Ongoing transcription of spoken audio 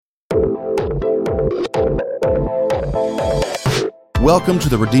Welcome to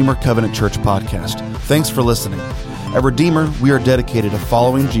the Redeemer Covenant Church podcast. Thanks for listening. At Redeemer, we are dedicated to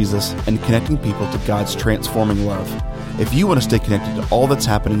following Jesus and connecting people to God's transforming love. If you want to stay connected to all that's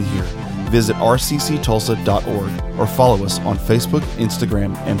happening here, visit rcctulsa.org or follow us on Facebook,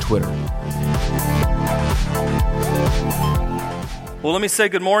 Instagram, and Twitter. Well, let me say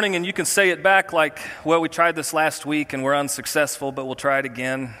good morning, and you can say it back like, well, we tried this last week and we're unsuccessful, but we'll try it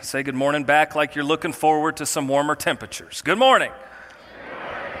again. Say good morning back like you're looking forward to some warmer temperatures. Good morning.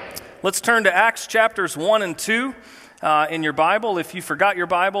 Let's turn to Acts chapters 1 and 2 in your Bible. If you forgot your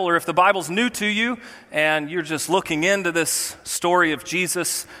Bible, or if the Bible's new to you and you're just looking into this story of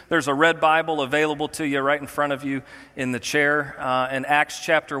Jesus, there's a red Bible available to you right in front of you in the chair. In Acts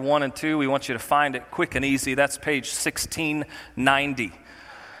chapter 1 and 2, we want you to find it quick and easy. That's page 1690.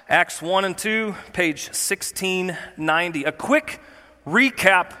 Acts 1 and 2, page 1690. A quick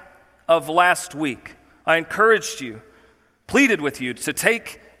recap of last week. I encouraged you, pleaded with you to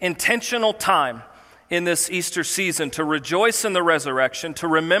take intentional time in this Easter season to rejoice in the resurrection, to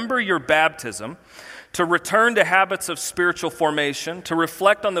remember your baptism, to return to habits of spiritual formation, to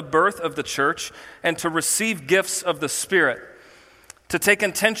reflect on the birth of the church, and to receive gifts of the Spirit. To take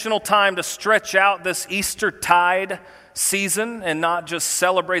intentional time to stretch out this Eastertide season and not just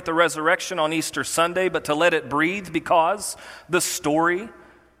celebrate the resurrection on Easter Sunday, but to let it breathe because the story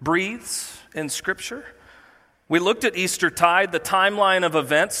breathes in Scripture. We looked at Eastertide, the timeline of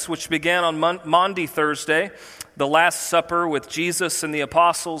events, which began on Maundy Thursday, the Last Supper with Jesus and the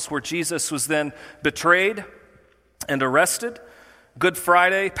apostles, where Jesus was then betrayed and arrested. Good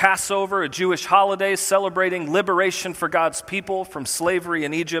Friday, Passover, a Jewish holiday celebrating liberation for God's people from slavery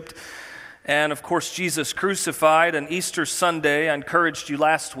in Egypt. And of course, Jesus crucified. And Easter Sunday, I encouraged you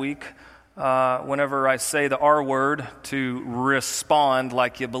last week, whenever I say the R word, to respond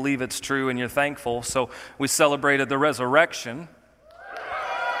like you believe it's true and you're thankful. So we celebrated the resurrection.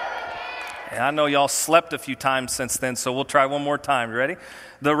 And I know y'all slept a few times since then, so we'll try one more time. You ready?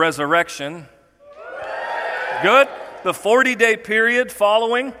 The resurrection. Good. The 40-day period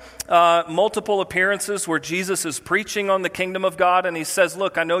following multiple appearances where Jesus is preaching on the kingdom of God, and he says,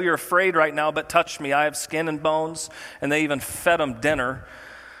 look, I know you're afraid right now, but touch me. I have skin and bones. And they even fed him dinner.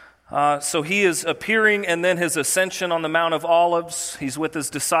 So he is appearing, and then his ascension on the Mount of Olives. He's with his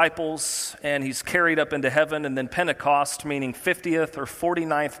disciples, and he's carried up into heaven. And then Pentecost, meaning 50th or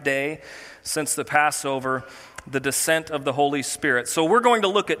 49th day since the Passover, the descent of the Holy Spirit. So we're going to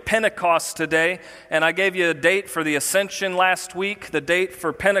look at Pentecost today, and I gave you a date for the ascension last week. The date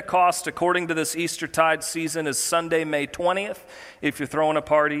for Pentecost, according to this Eastertide season, is Sunday, May 20th. If you're throwing a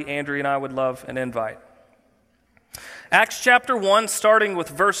party, Andrea and I would love an invite. Acts chapter 1, starting with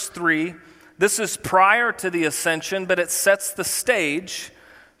verse 3, this is prior to the ascension, but it sets the stage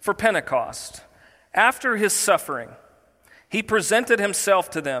for Pentecost. After his suffering, he presented himself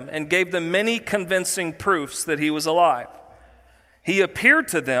to them and gave them many convincing proofs that he was alive. He appeared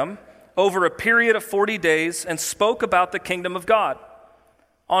to them over a period of 40 days and spoke about the kingdom of God.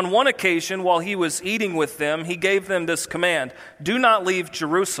 On one occasion, while he was eating with them, he gave them this command: do not leave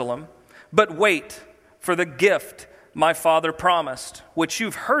Jerusalem, but wait for the gift my Father promised, which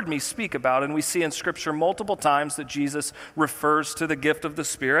you've heard me speak about. And we see in Scripture multiple times that Jesus refers to the gift of the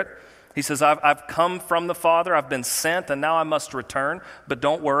Spirit. He says, I've come from the Father, I've been sent, and now I must return. But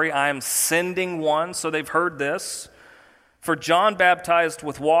don't worry, I am sending one. So they've heard this. For John baptized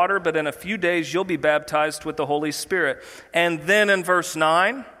with water, but in a few days you'll be baptized with the Holy Spirit. And then in verse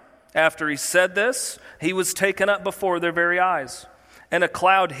 9, after he said this, he was taken up before their very eyes, and a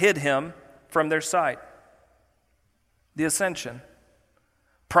cloud hid him from their sight. The ascension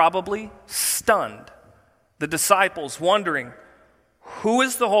probably stunned the disciples, wondering, who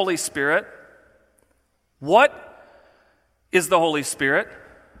is the Holy Spirit? What is the Holy Spirit?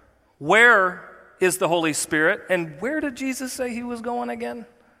 Where is the Holy Spirit? And where did Jesus say he was going again?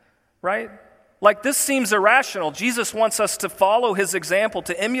 Right? Like, this seems irrational. Jesus wants us to follow his example,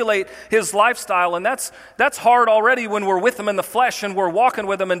 to emulate his lifestyle, and that's hard already when we're with him in the flesh and we're walking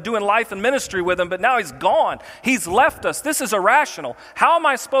with him and doing life and ministry with him, but now he's gone. He's left us. This is irrational. How am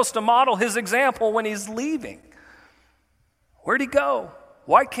I supposed to model his example when he's leaving? Where'd he go?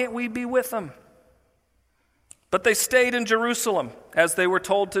 Why can't we be with him? But they stayed in Jerusalem, as they were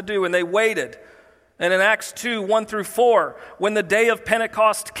told to do, and they waited. And in Acts 2, 1 through 4, when the day of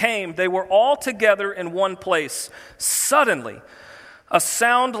Pentecost came, they were all together in one place. Suddenly, a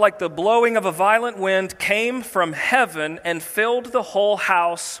sound like the blowing of a violent wind came from heaven and filled the whole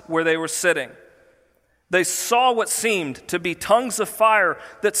house where they were sitting. They saw what seemed to be tongues of fire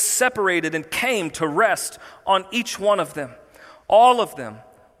that separated and came to rest on each one of them. All of them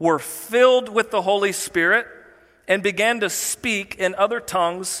were filled with the Holy Spirit and began to speak in other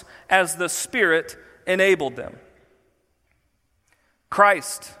tongues as the Spirit enabled them.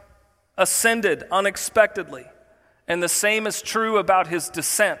 Christ ascended unexpectedly, and the same is true about his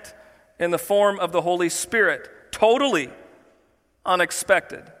descent in the form of the Holy Spirit, totally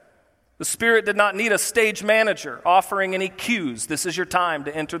unexpected. The Spirit did not need a stage manager offering any cues. This is your time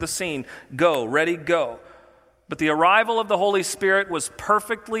to enter the scene. Go, ready, go. But the arrival of the Holy Spirit was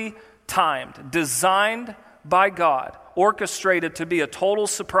perfectly timed, designed by God, orchestrated to be a total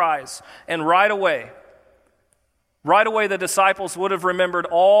surprise. And right away, the disciples would have remembered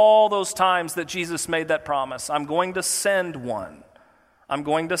all those times that Jesus made that promise. I'm going to send one. I'm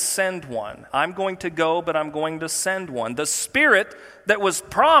going to send one. I'm going to go, but I'm going to send one. The Spirit that was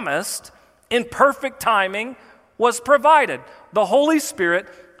promised in perfect timing was provided. The Holy Spirit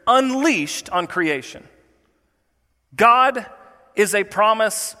unleashed on creation. God is a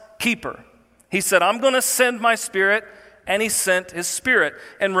promise keeper. He said, I'm going to send my Spirit, and he sent his Spirit.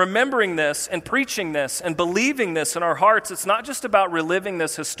 And remembering this and preaching this and believing this in our hearts, it's not just about reliving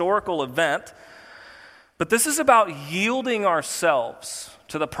this historical event, but this is about yielding ourselves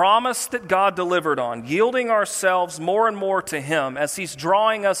to the promise that God delivered on, yielding ourselves more and more to him as he's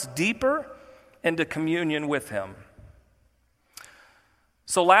drawing us deeper into communion with him.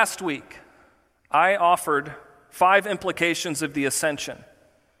 So last week, I offered 5 implications of the ascension.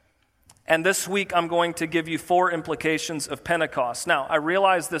 And this week, I'm going to give you 4 implications of Pentecost. Now, I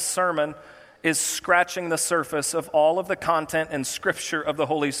realize this sermon is scratching the surface of all of the content and scripture of the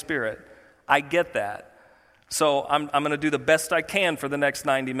Holy Spirit. I get that. So I'm going to do the best I can for the next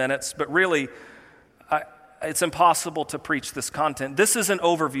 90 minutes, but really, it's impossible to preach this content. This is an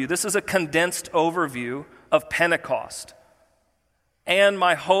overview. This is a condensed overview of Pentecost. And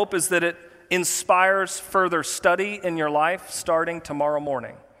my hope is that it inspires further study in your life starting tomorrow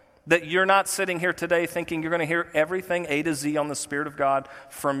morning. That you're not sitting here today thinking you're going to hear everything A to Z on the Spirit of God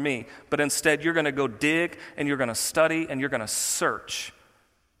from me, but instead you're going to go dig and you're going to study and you're going to search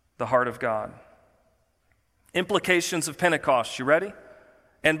the heart of God. Implications of Pentecost. You ready?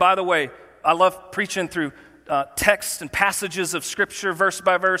 And by the way, I love preaching through texts and passages of Scripture verse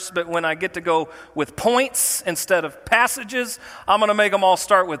by verse, but when I get to go with points instead of passages, I'm going to make them all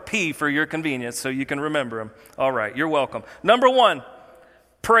start with P for your convenience so you can remember them. All right, you're welcome. Number 1,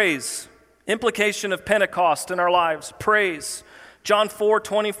 praise. Implication of Pentecost in our lives. Praise. John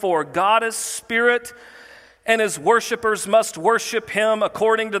 4:24. God is spirit, and his worshipers must worship him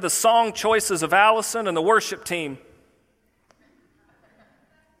according to the song choices of Allison and the worship team.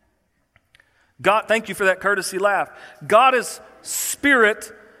 God, thank you for that courtesy laugh. God is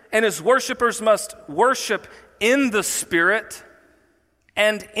spirit, and his worshipers must worship in the Spirit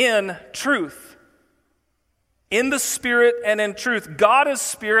and in truth. In the Spirit and in truth. God is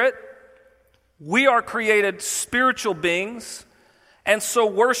spirit. We are created spiritual beings. And so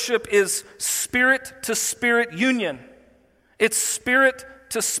worship is spirit-to-spirit union. It's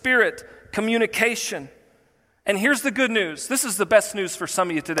spirit-to-spirit communication. And here's the good news. This is the best news for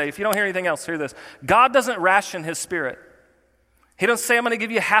some of you today. If you don't hear anything else, hear this. God doesn't ration his Spirit. He doesn't say, I'm going to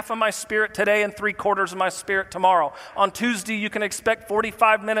give you half of my Spirit today and 3/4 of my Spirit tomorrow. On Tuesday, you can expect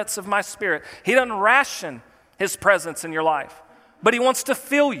 45 minutes of my Spirit. He doesn't ration his presence in your life, but he wants to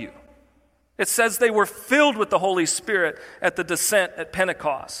fill you. It says they were filled with the Holy Spirit at the descent at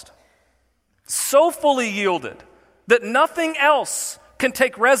Pentecost. So fully yielded that nothing else can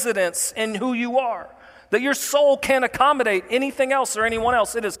take residence in who you are, that your soul can't accommodate anything else or anyone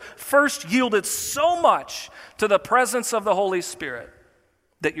else. It is first yielded so much to the presence of the Holy Spirit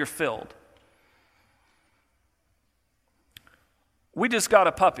that you're filled. We just got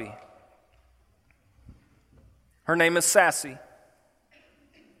a puppy. Her name is Sassy.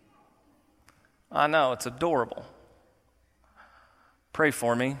 I know, it's adorable. Pray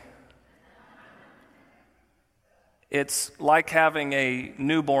for me. It's like having a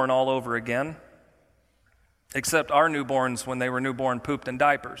newborn all over again, except our newborns, when they were newborn, pooped in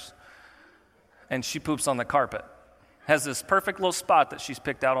diapers. And she poops on the carpet. Has this perfect little spot that she's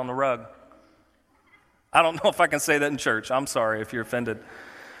picked out on the rug. I don't know if I can say that in church. I'm sorry if you're offended.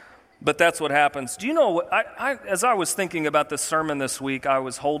 But that's what happens. Do you know, as I was thinking about this sermon this week, I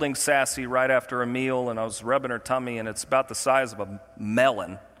was holding Sassy right after a meal, and I was rubbing her tummy, and it's about the size of a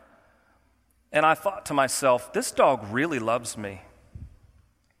melon. And I thought to myself, this dog really loves me.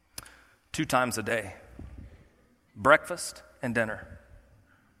 2 times a day. Breakfast and dinner.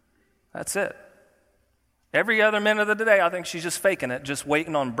 That's it. Every other minute of the day, I think she's just faking it, just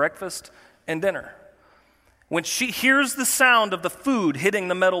waiting on breakfast and dinner. When she hears the sound of the food hitting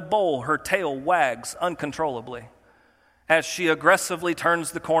the metal bowl, her tail wags uncontrollably. as she aggressively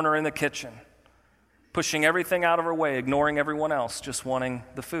turns the corner in the kitchen, pushing everything out of her way, ignoring everyone else, just wanting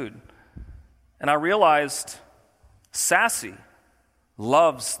the food. And I realized Sassy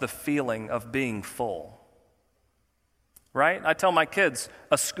loves the feeling of being full. Right? I tell my kids,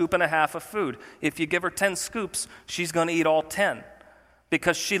 a scoop and a half of food. If you give her 10 scoops, she's going to eat all 10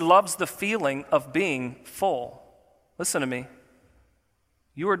 because she loves the feeling of being full. Listen to me.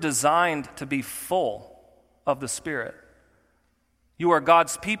 You are designed to be full of the Spirit. You are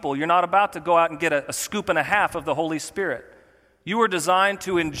God's people. You're not about to go out and get a scoop and a half of the Holy Spirit. You are designed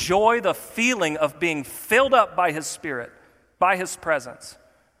to enjoy the feeling of being filled up by His Spirit, by His presence,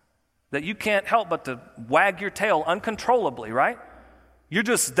 that you can't help but to wag your tail uncontrollably, right? You're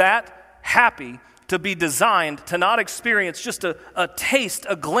just that happy to be designed to not experience just a taste,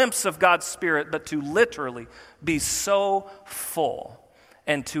 a glimpse of God's Spirit, but to literally be so full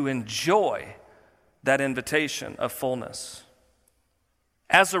and to enjoy that invitation of fullness.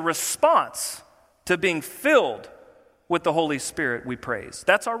 As a response to being filled with the Holy Spirit, we praise.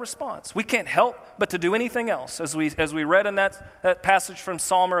 That's our response. We can't help but to do anything else, as we read in that passage from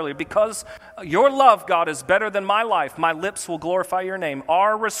Psalm earlier. Because your love, God, is better than my life, my lips will glorify your name.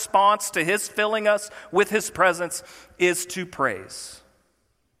 Our response to His filling us with His presence is to praise.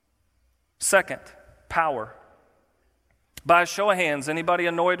 Second, power. By a show of hands, anybody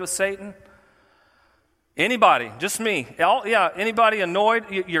annoyed with Satan? Anybody, just me. Anybody annoyed?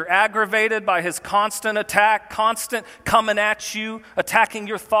 You're aggravated by his constant attack, constant coming at you, attacking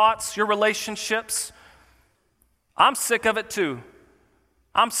your thoughts, your relationships. I'm sick of it too.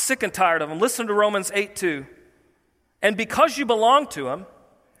 I'm sick and tired of him. Listen to Romans 8:2. And because you belong to him,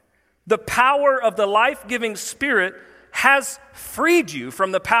 the power of the life-giving Spirit has freed you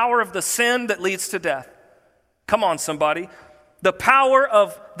from the power of the sin that leads to death. Come on, somebody. The power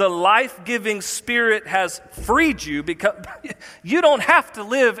of the life-giving Spirit has freed you because you don't have to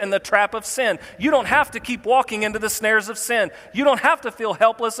live in the trap of sin. You don't have to keep walking into the snares of sin. You don't have to feel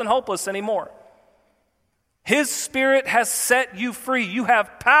helpless and hopeless anymore. His Spirit has set you free. You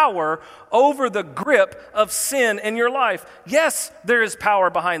have power over the grip of sin in your life. Yes, there is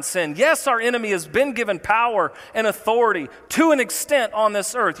power behind sin. Yes, our enemy has been given power and authority to an extent on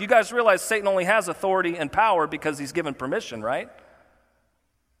this earth. You guys realize Satan only has authority and power because he's given permission, right?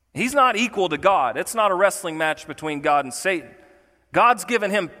 He's not equal to God. It's not a wrestling match between God and Satan. God's given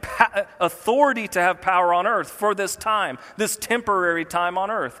him authority to have power on earth for this time, this temporary time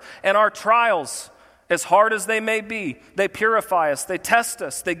on earth. And our trials, as hard as they may be, they purify us, they test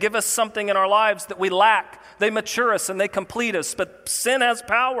us, they give us something in our lives that we lack. They mature us and they complete us, but sin has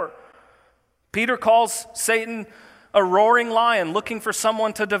power. Peter calls Satan a roaring lion looking for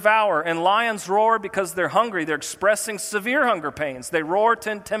someone to devour, and lions roar because they're hungry. They're expressing severe hunger pains. They roar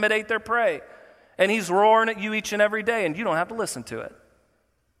to intimidate their prey, and he's roaring at you each and every day, and you don't have to listen to it.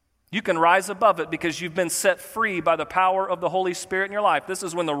 You can rise above it because you've been set free by the power of the Holy Spirit in your life. This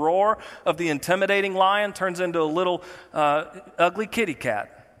is when the roar of the intimidating lion turns into a little ugly kitty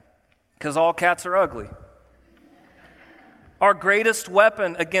cat, because all cats are ugly. Our greatest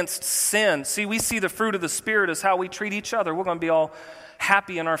weapon against sin. See, we see the fruit of the Spirit as how we treat each other. We're going to be all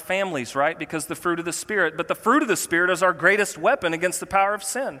happy in our families, right? Because the fruit of the Spirit. But the fruit of the Spirit is our greatest weapon against the power of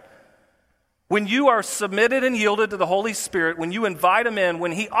sin. When you are submitted and yielded to the Holy Spirit, when you invite Him in,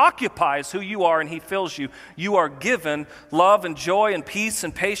 when He occupies who you are and He fills you, you are given love and joy and peace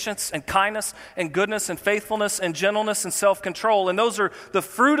and patience and kindness and goodness and faithfulness and gentleness and self-control. And those are the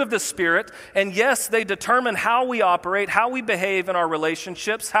fruit of the Spirit. And yes, they determine how we operate, how we behave in our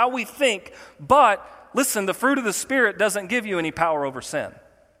relationships, how we think. But listen, the fruit of the Spirit doesn't give you any power over sin.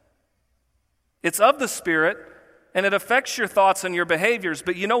 It's of the Spirit, and it affects your thoughts and your behaviors.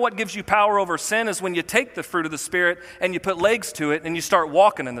 But you know what gives you power over sin is when you take the fruit of the Spirit and you put legs to it and you start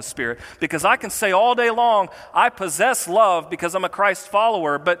walking in the Spirit. Because I can say all day long, I possess love because I'm a Christ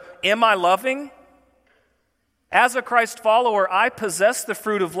follower, but am I loving? As a Christ follower, I possess the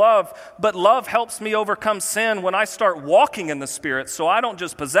fruit of love, but love helps me overcome sin when I start walking in the Spirit. So I don't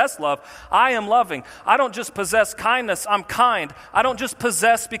just possess love, I am loving. I don't just possess kindness, I'm kind. I don't just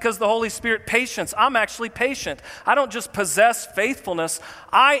possess because the Holy Spirit patience, I'm actually patient. I don't just possess faithfulness,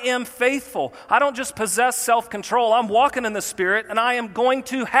 I am faithful. I don't just possess self-control, I'm walking in the Spirit and I am going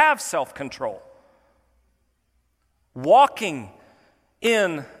to have self-control. Walking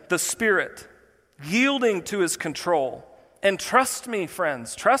in the Spirit, yielding to His control. And trust me,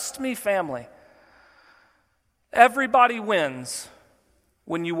 friends, trust me, family, everybody wins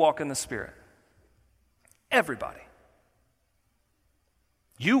when you walk in the Spirit. Everybody.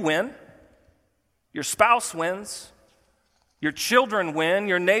 You win. Your spouse wins. Your children win.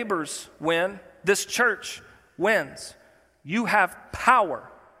 Your neighbors win. This church wins. You have power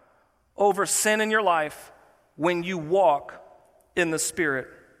over sin in your life when you walk in the Spirit.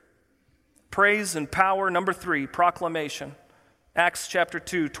 Praise and power. Number 3, proclamation. Acts chapter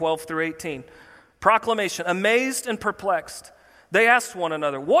 2, 12 through 18. Proclamation. Amazed and perplexed, they asked one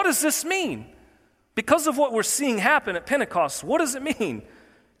another, what does this mean? Because of what we're seeing happen at Pentecost, what does it mean?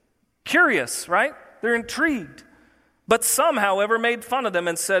 Curious, right? They're intrigued. But some, however, made fun of them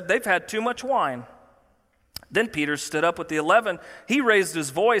and said, they've had too much wine. Then Peter stood up with the 11. He raised his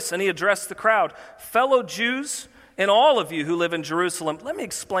voice and he addressed the crowd. Fellow Jews and all of you who live in Jerusalem, let me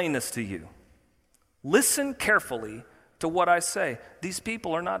explain this to you. Listen carefully to what I say. These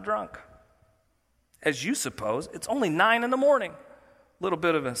people are not drunk. As you suppose, it's only 9 a.m. A little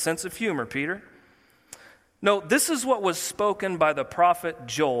bit of a sense of humor, Peter. No, this is what was spoken by the prophet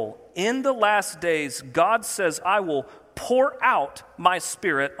Joel. In the last days, God says, I will pour out my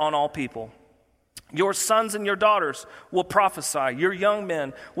Spirit on all people. Your sons and your daughters will prophesy. Your young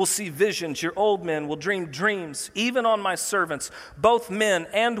men will see visions. Your old men will dream dreams. Even on my servants, both men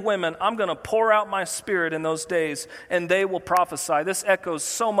and women, I'm going to pour out my Spirit in those days, and they will prophesy. This echoes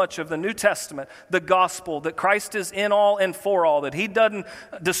so much of the New Testament, the gospel, that Christ is in all and for all, that he doesn't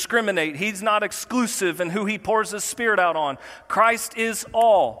discriminate. He's not exclusive in who he pours his Spirit out on. Christ is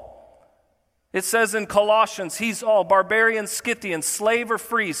all. It says in Colossians, he's all, barbarian, Scythian, slave or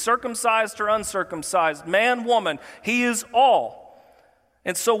free, circumcised or uncircumcised, man, woman, he is all.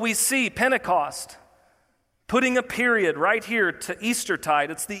 And so we see Pentecost putting a period right here to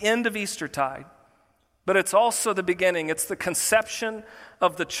Eastertide. It's the end of Eastertide, but it's also the beginning. It's the conception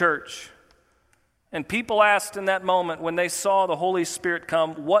of the church. And people asked in that moment when they saw the Holy Spirit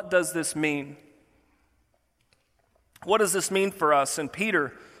come, what does this mean? What does this mean for us? And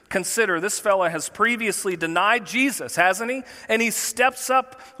Peter, consider, this fella has previously denied Jesus, hasn't he? And he steps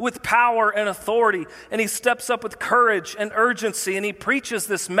up with power and authority, and he steps up with courage and urgency, and he preaches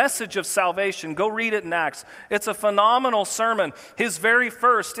this message of salvation. Go read it in Acts. It's a phenomenal sermon, his very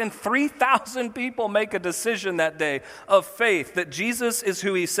first, and 3,000 people make a decision that day of faith that Jesus is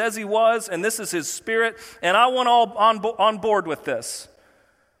who he says he was, and this is his Spirit, and I want all on board with this.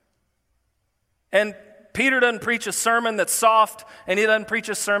 And Peter doesn't preach a sermon that's soft, and he doesn't preach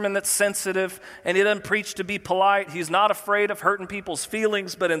a sermon that's sensitive, and he doesn't preach to be polite. He's not afraid of hurting people's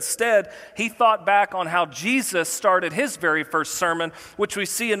feelings, but instead, he thought back on how Jesus started his very first sermon, which we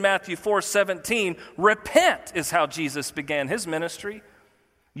see in Matthew 4:17. Repent is how Jesus began his ministry.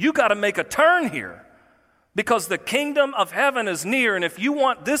 You got to make a turn here, because the kingdom of heaven is near, and if you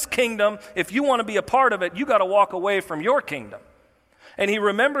want this kingdom, if you want to be a part of it, you got to walk away from your kingdom. And he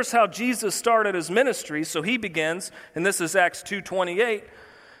remembers how Jesus started his ministry, so he begins, and this is Acts 2:28,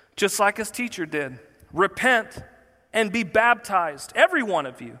 just like his teacher did. Repent and be baptized, every one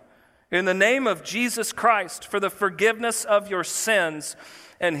of you, in the name of Jesus Christ for the forgiveness of your sins.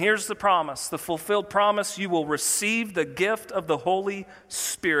 And here's the promise, the fulfilled promise, you will receive the gift of the Holy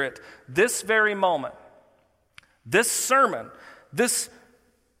Spirit. This very moment, this sermon, this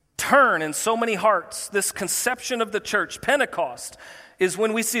turn in so many hearts, this conception of the church, Pentecost, is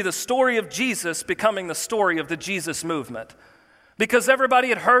when we see the story of Jesus becoming the story of the Jesus movement. Because everybody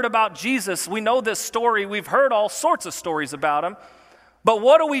had heard about Jesus. We know this story. We've heard all sorts of stories about him. But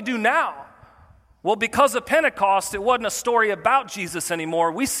what do we do now? Well, because of Pentecost, it wasn't a story about Jesus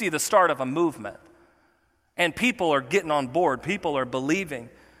anymore. We see the start of a movement. And people are getting on board. People are believing.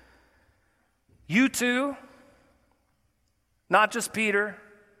 You too, not just Peter,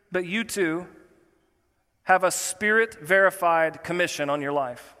 but you too, have a Spirit-verified commission on your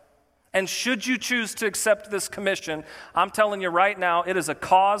life. And should you choose to accept this commission, I'm telling you right now, it is a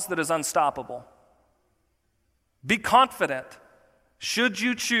cause that is unstoppable. Be confident. Should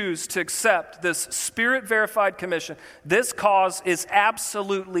you choose to accept this Spirit-verified commission, this cause is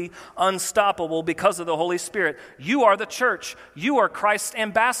absolutely unstoppable because of the Holy Spirit. You are the church. You are Christ's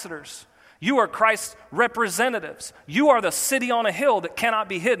ambassadors. You are Christ's representatives. You are the city on a hill that cannot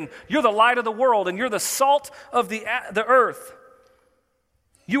be hidden. You're the light of the world, and you're the salt of the earth.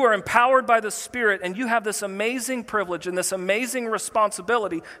 You are empowered by the Spirit, and you have this amazing privilege and this amazing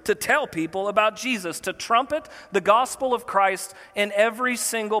responsibility to tell people about Jesus, to trumpet the gospel of Christ in every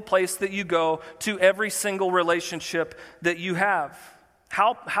single place that you go, to every single relationship that you have.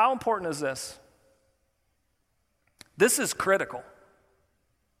 How important is this? This is critical.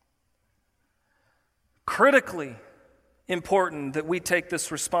 Critically important that we take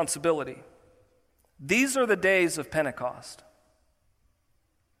this responsibility. These are the days of Pentecost.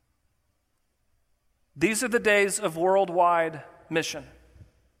 These are the days of worldwide mission.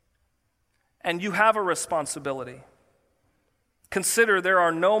 And you have a responsibility. Consider there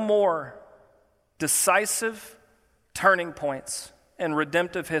are no more decisive, turning points in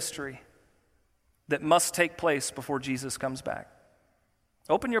redemptive history that must take place before Jesus comes back.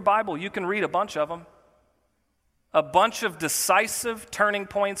 Open your Bible. You can read a bunch of them. A bunch of decisive turning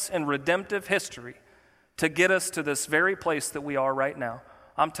points in redemptive history to get us to this very place that we are right now.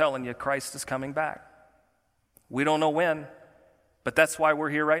 I'm telling you, Christ is coming back. We don't know when, but that's why we're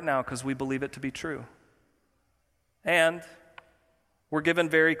here right now, because we believe it to be true. And we're given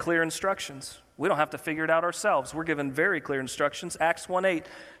very clear instructions. We don't have to figure it out ourselves. We're given very clear instructions. Acts 1:8,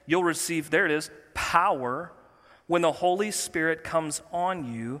 you'll receive, there it is, power when the Holy Spirit comes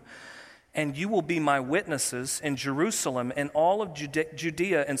on you, and you will be my witnesses in Jerusalem and all of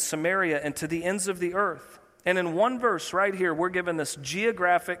Judea and Samaria and to the ends of the earth. And in one verse right here, we're given this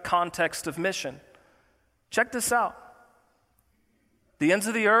geographic context of mission. Check this out. The ends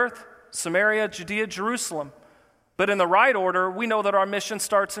of the earth, Samaria, Judea, Jerusalem. But in the right order, we know that our mission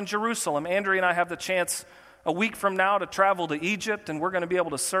starts in Jerusalem. Andrea and I have the chance a week from now to travel to Egypt, and we're going to be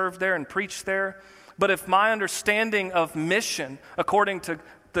able to serve there and preach there. But if my understanding of mission, according to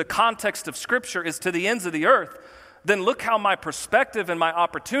the context of Scripture, is to the ends of the earth, then look how my perspective and my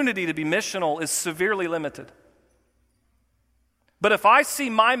opportunity to be missional is severely limited. But if I see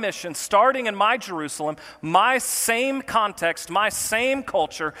my mission starting in my Jerusalem, my same context, my same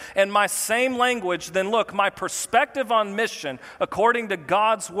culture, and my same language, then look, my perspective on mission, according to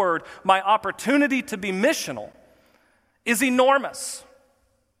God's Word, my opportunity to be missional is enormous.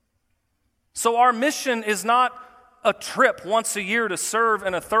 So our mission is not a trip once a year to serve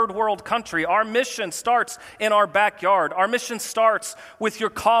in a third world country. Our mission starts in our backyard. Our mission starts with your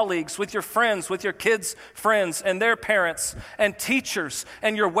colleagues, with your friends, with your kids' friends and their parents and teachers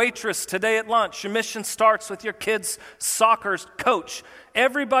and your waitress today at lunch. Your mission starts with your kids' soccer coach,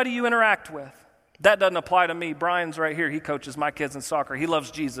 everybody you interact with. That doesn't apply to me. Brian's right here. He coaches my kids in soccer. He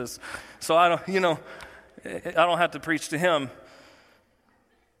loves Jesus. So I don't have to preach to him.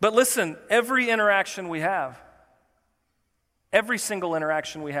 But listen, every interaction we have, every single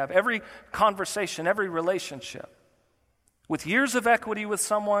interaction we have, every conversation, every relationship, with years of equity with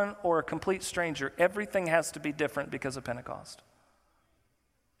someone or a complete stranger, everything has to be different because of Pentecost.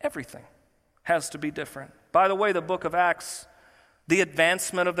 Everything has to be different. By the way, the book of Acts, the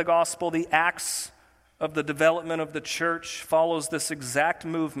advancement of the gospel, the acts of the development of the church follows this exact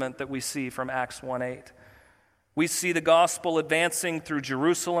movement that we see from Acts 1:8. We see the gospel advancing through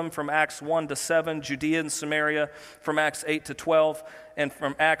Jerusalem from Acts 1 to 7, Judea and Samaria from Acts 8 to 12, and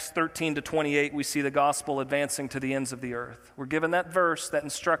from Acts 13 to 28, we see the gospel advancing to the ends of the earth. We're given that verse, that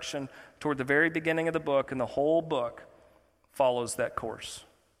instruction, toward the very beginning of the book, and the whole book follows that course.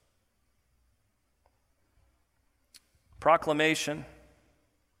 Proclamation,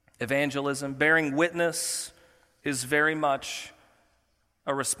 evangelism, bearing witness is very much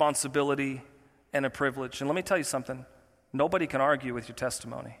a responsibility and a privilege. And let me tell you something, nobody can argue with your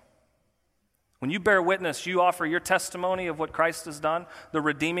testimony. When you bear witness, you offer your testimony of what Christ has done, the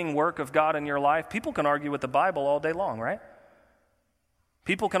redeeming work of God in your life. People can argue with the Bible all day long, right?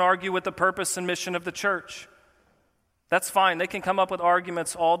 People can argue with the purpose and mission of the church. That's fine. They can come up with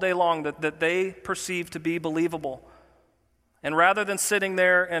arguments all day long that they perceive to be believable. And rather than sitting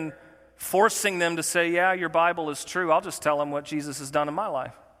there and forcing them to say, yeah, your Bible is true, I'll just tell them what Jesus has done in my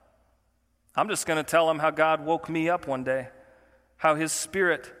life. I'm just going to tell them how God woke me up one day, how His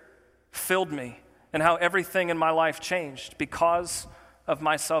Spirit filled me, and how everything in my life changed because of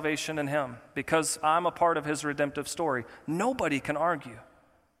my salvation in Him, because I'm a part of His redemptive story. Nobody can argue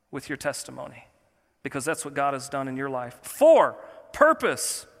with your testimony because that's what God has done in your life. 4,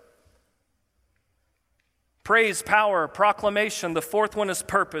 purpose. Praise, power, proclamation. The 4th one is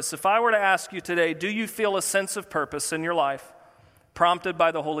purpose. If I were to ask you today, do you feel a sense of purpose in your life prompted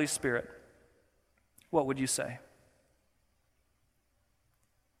by the Holy Spirit? What would you say?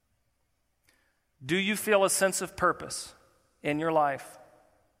 Do you feel a sense of purpose in your life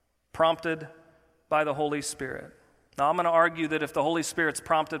prompted by the Holy Spirit? Now, I'm going to argue that if the Holy Spirit's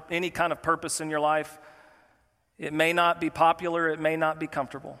prompted any kind of purpose in your life, it may not be popular, it may not be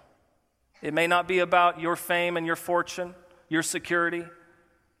comfortable. It may not be about your fame and your fortune, your security.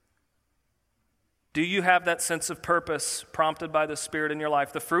 Do you have that sense of purpose prompted by the Spirit in your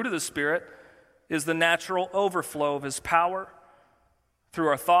life? The fruit of the Spirit is the natural overflow of His power through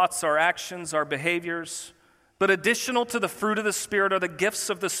our thoughts, our actions, our behaviors. But additional to the fruit of the Spirit are the gifts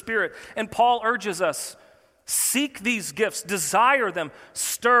of the Spirit. And Paul urges us, seek these gifts, desire them,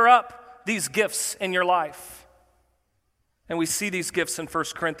 stir up these gifts in your life. And we see these gifts in 1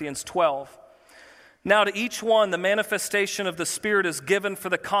 Corinthians 12. Now to each one, the manifestation of the Spirit is given for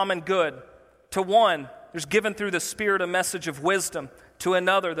the common good. To one, there's given through the Spirit a message of wisdom. To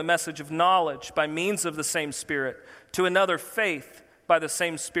another, the message of knowledge by means of the same Spirit. To another, faith by the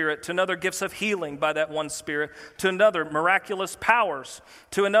same Spirit. To another, gifts of healing by that one Spirit. To another, miraculous powers.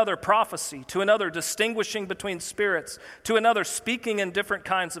 To another, prophecy. To another, distinguishing between spirits. To another, speaking in different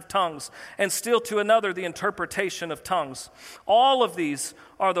kinds of tongues. And still to another, the interpretation of tongues. All of these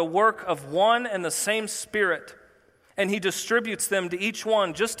are the work of one and the same Spirit, and He distributes them to each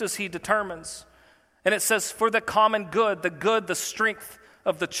one just as He determines. And it says, for the common good, the strength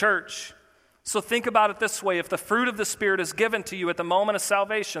of the church. So think about it this way. If the fruit of the Spirit is given to you at the moment of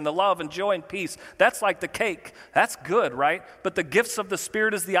salvation, the love and joy and peace, that's like the cake. That's good, right? But the gifts of the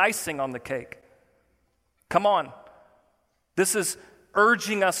Spirit is the icing on the cake. Come on. This is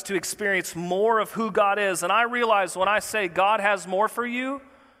urging us to experience more of who God is. And I realize when I say God has more for you,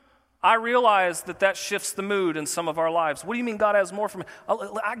 I realize that shifts the mood in some of our lives. What do you mean God has more for me?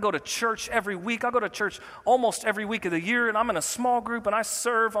 I go to church every week. I go to church almost every week of the year, and I'm in a small group, and I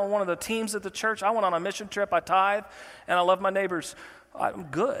serve on one of the teams at the church. I went on a mission trip. I tithe, and I love my neighbors. I'm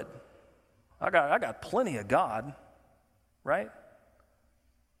good. I got plenty of God, right?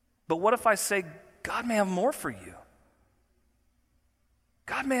 But what if I say God may have more for you?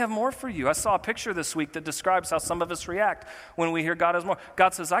 God may have more for you. I saw a picture this week that describes how some of us react when we hear God has more.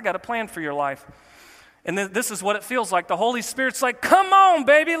 God says, I got a plan for your life. And then this is what it feels like. The Holy Spirit's like, come on,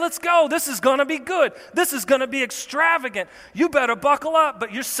 baby, let's go. This is going to be good. This is going to be extravagant. You better buckle up,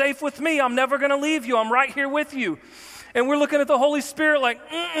 but you're safe with me. I'm never going to leave you. I'm right here with you. And we're looking at the Holy Spirit like,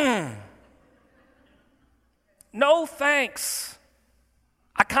 no thanks.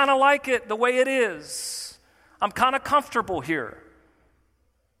 I kind of like it the way it is. I'm kind of comfortable here.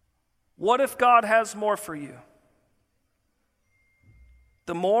 What if God has more for you?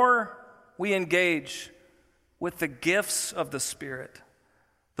 The more we engage with the gifts of the Spirit,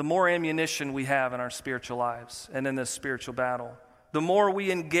 the more ammunition we have in our spiritual lives and in this spiritual battle. The more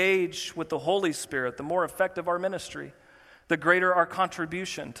we engage with the Holy Spirit, the more effective our ministry, the greater our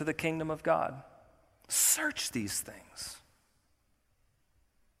contribution to the kingdom of God. Search these things.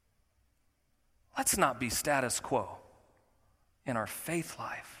 Let's not be status quo in our faith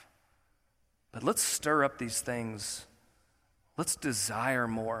life. But let's stir up these things. Let's desire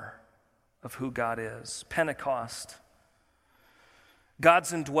more of who God is. Pentecost.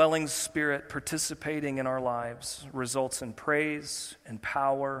 God's indwelling Spirit participating in our lives results in praise and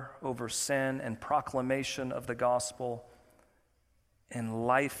power over sin and proclamation of the gospel and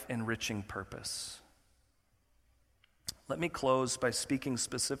life-enriching purpose. Let me close by speaking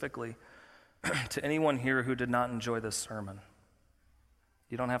specifically to anyone here who did not enjoy this sermon.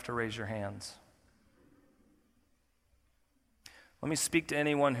 You don't have to raise your hands. Let me speak to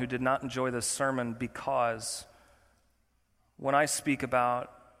anyone who did not enjoy this sermon, because when I speak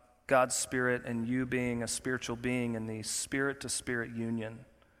about God's Spirit and you being a spiritual being in the spirit-to-spirit union,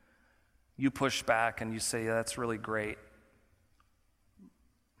 you push back and you say, yeah, that's really great.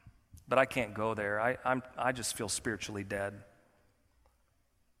 But I can't go there. I just feel spiritually dead.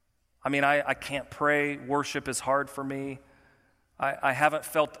 I mean, I can't pray. Worship is hard for me. I haven't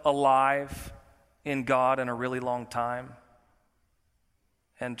felt alive in God in a really long time.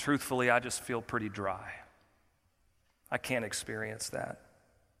 And truthfully, I just feel pretty dry. I can't experience that.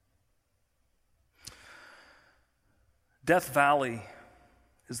 Death Valley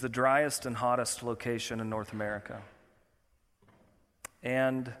is the driest and hottest location in North America.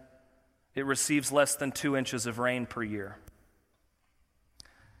 And it receives less than 2 inches of rain per year.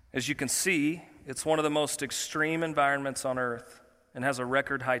 As you can see, it's one of the most extreme environments on earth and has a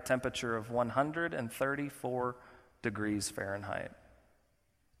record high temperature of 134 degrees Fahrenheit.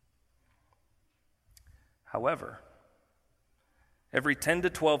 However, every 10 to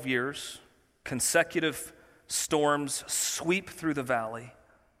 12 years, consecutive storms sweep through the valley,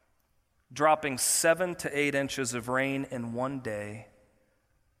 dropping 7 to 8 inches of rain in one day,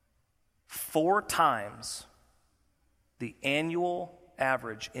 4 times the annual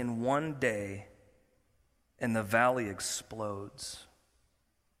average in one day, and the valley explodes.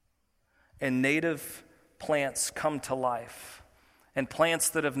 And native plants come to life, and plants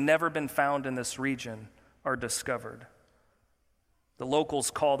that have never been found in this region are discovered. The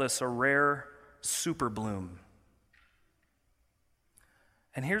locals call this a rare super bloom.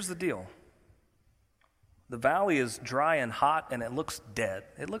 And here's the deal. The valley is dry and hot, and it looks dead.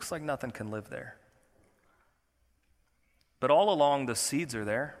 It looks like nothing can live there. But all along, the seeds are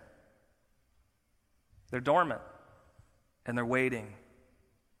there. They're dormant, and they're waiting.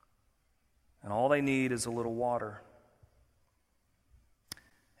 And all they need is a little water.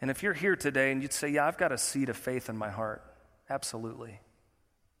 And if you're here today and you'd say, yeah, I've got a seed of faith in my heart, absolutely.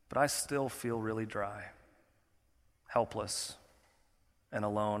 But I still feel really dry, helpless. and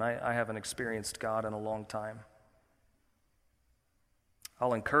alone. I haven't experienced God in a long time.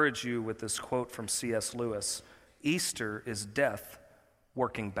 I'll encourage you with this quote from C.S. Lewis: Easter is death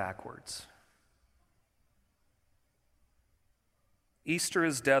working backwards. Easter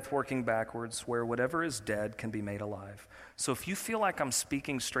is death working backwards, where whatever is dead can be made alive. So if you feel like I'm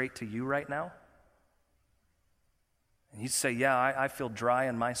speaking straight to you right now, and you say, yeah, I feel dry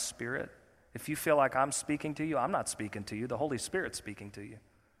in my spirit. If you feel like I'm speaking to you, I'm not speaking to you. The Holy Spirit's speaking to you.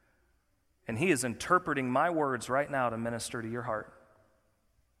 And He is interpreting my words right now to minister to your heart.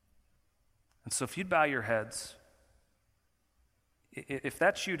 And so if you'd bow your heads, if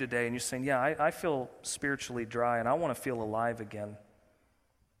that's you today and you're saying, yeah, I feel spiritually dry and I want to feel alive again,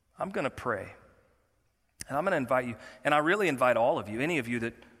 I'm going to pray. And I'm going to invite you, and I really invite all of you, any of you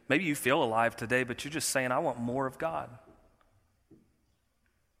that maybe you feel alive today, but you're just saying, I want more of God.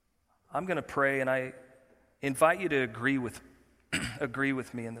 I'm going to pray, and I invite you to agree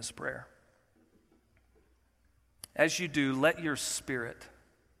with me in this prayer. As you do, let your spirit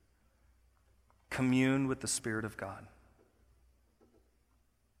commune with the Spirit of God.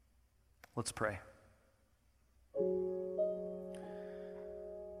 Let's pray.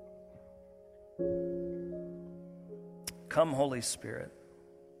 Come, Holy Spirit.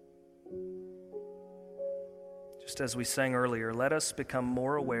 Just as we sang earlier, let us become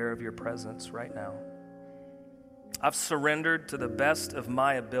more aware of your presence right now. I've surrendered to the best of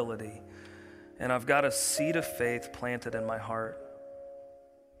my ability, and I've got a seed of faith planted in my heart.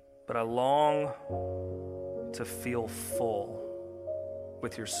 But I long to feel full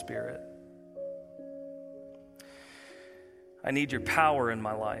with your Spirit. I need your power in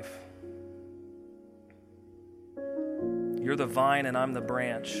my life. You're the vine and I'm the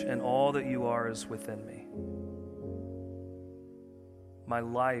branch, and all that you are is within me. My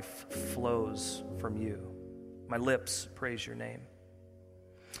life flows from you. My lips praise your name.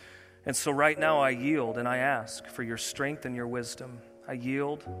 And so right now I yield and I ask for your strength and your wisdom. I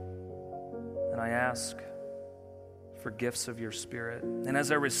yield and I ask for gifts of your Spirit. And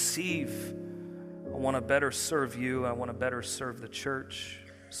as I receive, I want to better serve you. I want to better serve the church,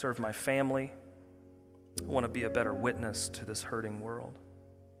 serve my family. I want to be a better witness to this hurting world.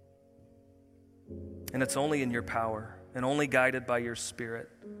 And it's only in your power and only guided by your Spirit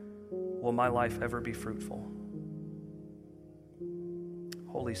will my life ever be fruitful.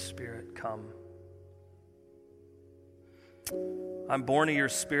 Holy Spirit, come. I'm born of your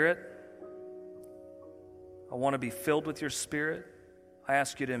Spirit. I want to be filled with your Spirit. I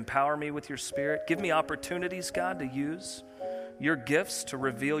ask you to empower me with your Spirit. Give me opportunities, God, to use your gifts to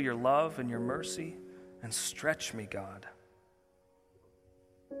reveal your love and your mercy. And stretch me, God.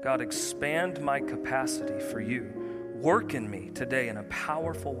 God, expand my capacity for you. Work in me today in a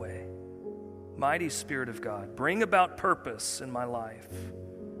powerful way. Mighty Spirit of God, bring about purpose in my life.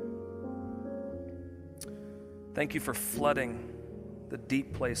 Thank you for flooding the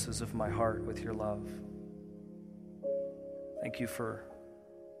deep places of my heart with your love. Thank you for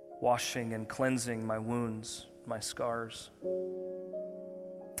washing and cleansing my wounds, my scars.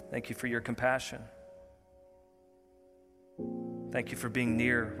 Thank you for your compassion. Thank you for being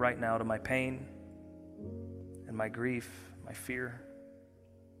near right now to my pain and my grief, my fear.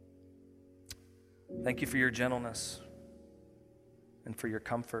 Thank you for your gentleness and for your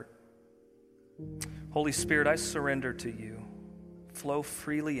comfort. Holy Spirit, I surrender to you. Flow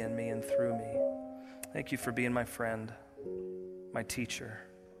freely in me and through me. Thank you for being my friend, my teacher,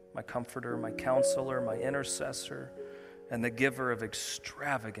 my comforter, my counselor, my intercessor, and the giver of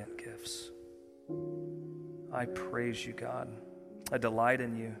extravagant gifts. I praise you, God. I delight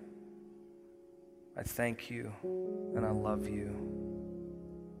in you. I thank you, and I love you.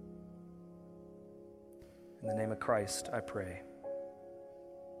 In the name of Christ, I pray.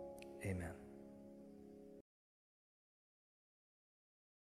 Amen.